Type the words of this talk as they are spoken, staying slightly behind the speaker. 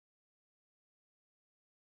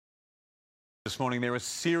This morning, there are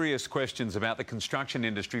serious questions about the construction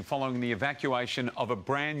industry following the evacuation of a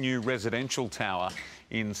brand new residential tower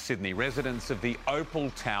in Sydney. Residents of the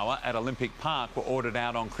Opal Tower at Olympic Park were ordered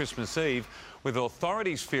out on Christmas Eve, with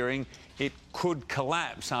authorities fearing it could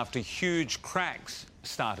collapse after huge cracks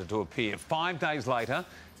started to appear. 5 days later,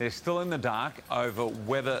 they're still in the dark over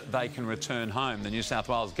whether they can return home. The New South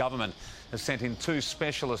Wales government has sent in 2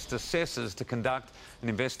 specialist assessors to conduct an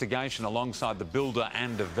investigation alongside the builder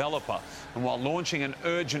and developer, and while launching an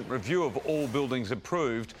urgent review of all buildings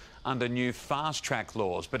approved under new fast-track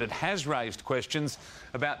laws. But it has raised questions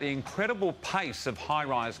about the incredible pace of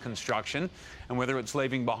high-rise construction and whether it's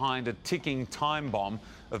leaving behind a ticking time bomb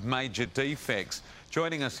of major defects.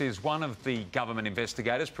 Joining us is one of the government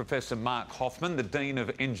investigators, Professor Mark Hoffman, the Dean of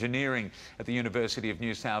Engineering at the University of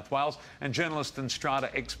New South Wales, and journalist and strata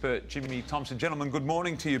expert Jimmy Thompson. Gentlemen, good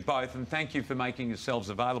morning to you both, and thank you for making yourselves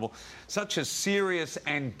available. Such a serious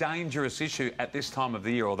and dangerous issue at this time of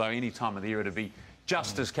the year, although any time of the year it'd be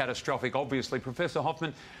just as catastrophic, obviously. Professor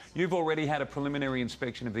Hoffman, you've already had a preliminary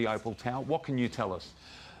inspection of the Opal Tower. What can you tell us?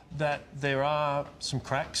 That there are some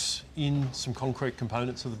cracks in some concrete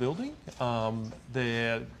components of the building.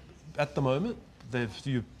 They're, at the moment,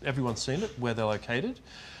 everyone's seen it, where they're located.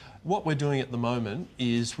 What we're doing at the moment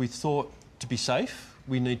is we thought, to be safe,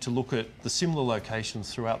 we need to look at the similar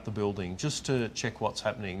locations throughout the building just to check what's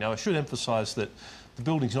happening. Now, I should emphasise that the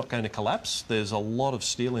building's not going to collapse. There's a lot of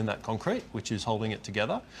steel in that concrete, which is holding it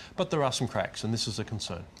together, but there are some cracks, and this is a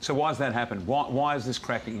concern. So why has that happened? Why has this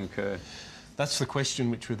cracking occurred? That's the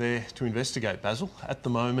question which we're there to investigate, Basil. At the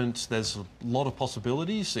moment, there's a lot of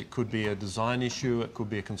possibilities. It could be a design issue, it could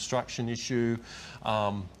be a construction issue,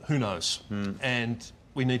 who knows? And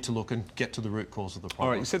we need to look and get to the root cause of the problem.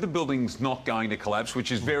 All right, you said the building's not going to collapse,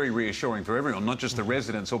 which is very reassuring for everyone, not just the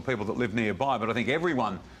residents or people that live nearby, but I think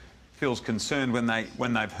everyone feels concerned when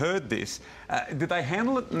they've heard this. Did they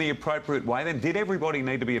handle it in the appropriate way then? Did everybody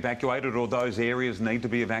need to be evacuated, or those areas need to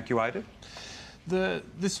be evacuated?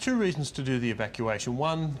 There's 2 reasons to do the evacuation.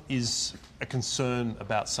 One is a concern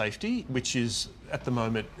about safety, which is, at the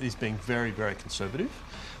moment, is being very, very conservative.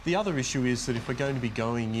 The other issue is that if we're going to be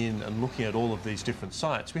going in and looking at all of these different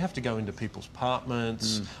sites, we have to go into people's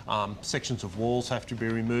apartments, sections of walls have to be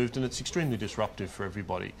removed, and it's extremely disruptive for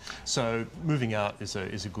everybody. So moving out is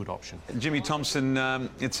a good option. Jimmy Thompson,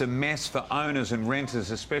 it's a mess for owners and renters,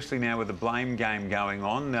 especially now with the blame game going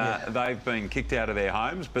on. They've been kicked out of their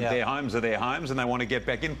homes, but their homes are their homes and they want to get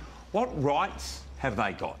back in. What rights have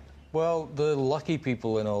they got? Well, the lucky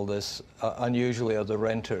people in all this unusually are the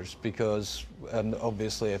renters, because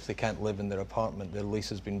obviously if they can't live in their apartment, their lease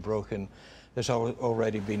has been broken. There's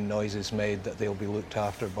already been noises made that they'll be looked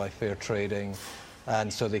after by fair trading,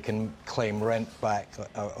 and so they can claim rent back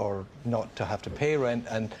or not to have to pay rent,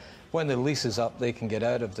 and when the lease is up they can get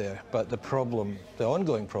out of there. But the problem, the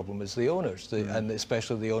ongoing problem, is the owners, and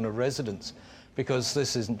especially the owner residents, because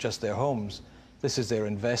this isn't just their homes, this is their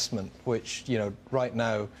investment, which, you know, right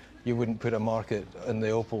now you wouldn't put a market in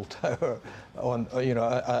the Opal Tower on, you know,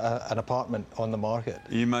 an apartment on the market.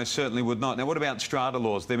 You most certainly would not. Now, what about strata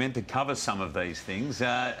laws? They're meant to cover some of these things.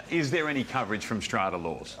 Is there any coverage from strata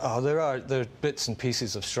laws? Oh, there are bits and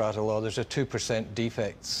pieces of strata law. There's a 2%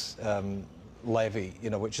 defects levy,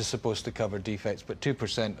 you know, which is supposed to cover defects, but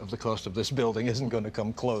 2% of the cost of this building isn't going to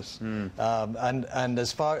come close. And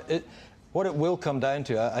as far what it will come down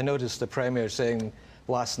to, I noticed the Premier saying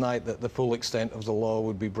last night that the full extent of the law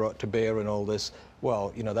would be brought to bear in all this.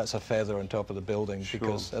 Well, you know, that's a feather on top of the building,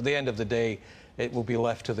 because at the end of the day, it will be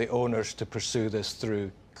left to the owners to pursue this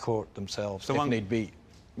through court themselves, if need be.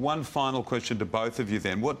 One final question to both of you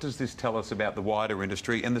then. What does this tell us about the wider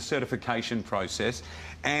industry and the certification process,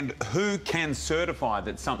 and who can certify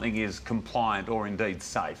that something is compliant or indeed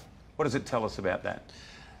safe? What does it tell us about that?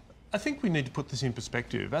 I think we need to put this in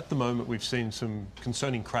perspective. At the moment, we've seen some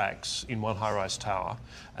concerning cracks in one high-rise tower,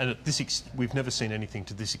 and at this we've never seen anything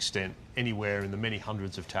to this extent anywhere in the many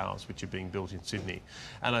hundreds of towers which are being built in Sydney.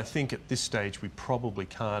 And I think at this stage we probably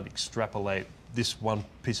can't extrapolate this one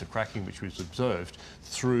piece of cracking which we've observed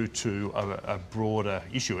through to a broader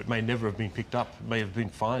issue. It may never have been picked up, it may have been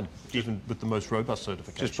fine, even with the most robust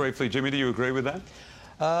certification. Just briefly, Jimmy, do you agree with that?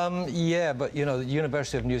 Yeah, but, you know, the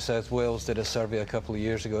University of New South Wales did a survey a couple of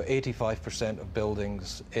years ago. 85% of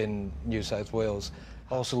buildings in New South Wales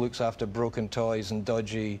also looks after broken toys and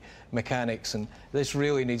dodgy mechanics, and this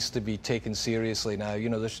really needs to be taken seriously now. You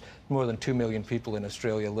know, there's more than 2 million people in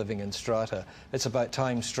Australia living in strata. It's about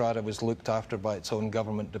time strata was looked after by its own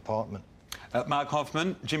government department. Mark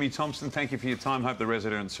Hoffman, Jimmy Thompson, thank you for your time. Hope the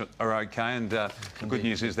residents are okay, and the good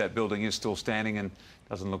news is that building is still standing and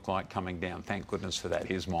doesn't look like coming down. Thank goodness for that.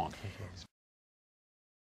 Here's Mike.